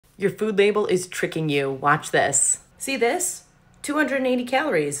Your food label is tricking you. Watch this. See this? 280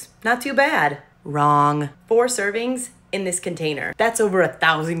 calories. Not too bad. Wrong. 4 servings in this container. That's over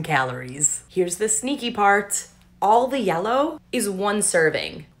 1,000 calories. Here's the sneaky part. All the yellow is 1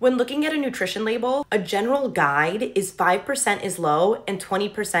 serving. When looking at a nutrition label, a general guide is 5% is low and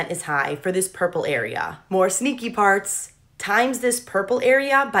 20% is high for this purple area. More sneaky parts. Times this purple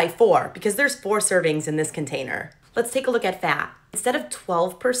area by 4 because there's 4 servings in this container. Let's take a look at fat. Instead of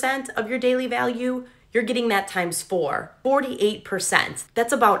 12% of your daily value, you're getting that times 4, 48%.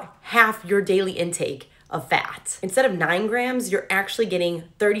 That's about half your daily intake of fat. Instead of 9 grams, you're actually getting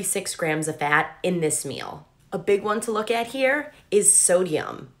 36 grams of fat in this meal. A big one to look at here is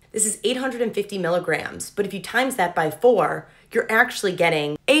sodium. This is 850 milligrams, but if you times that by 4, you're actually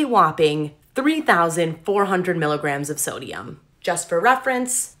getting a whopping 3,400 milligrams of sodium. Just for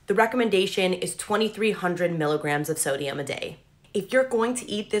reference, the recommendation is 2,300 milligrams of sodium a day. If you're going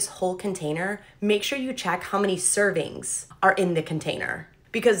to eat this whole container, make sure you check how many servings are in the container,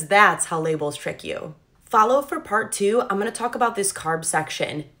 because that's how labels trick you. Follow for part 2. I'm going to talk about this carb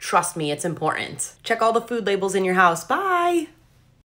section. Trust me, it's important. Check all the food labels in your house. Bye.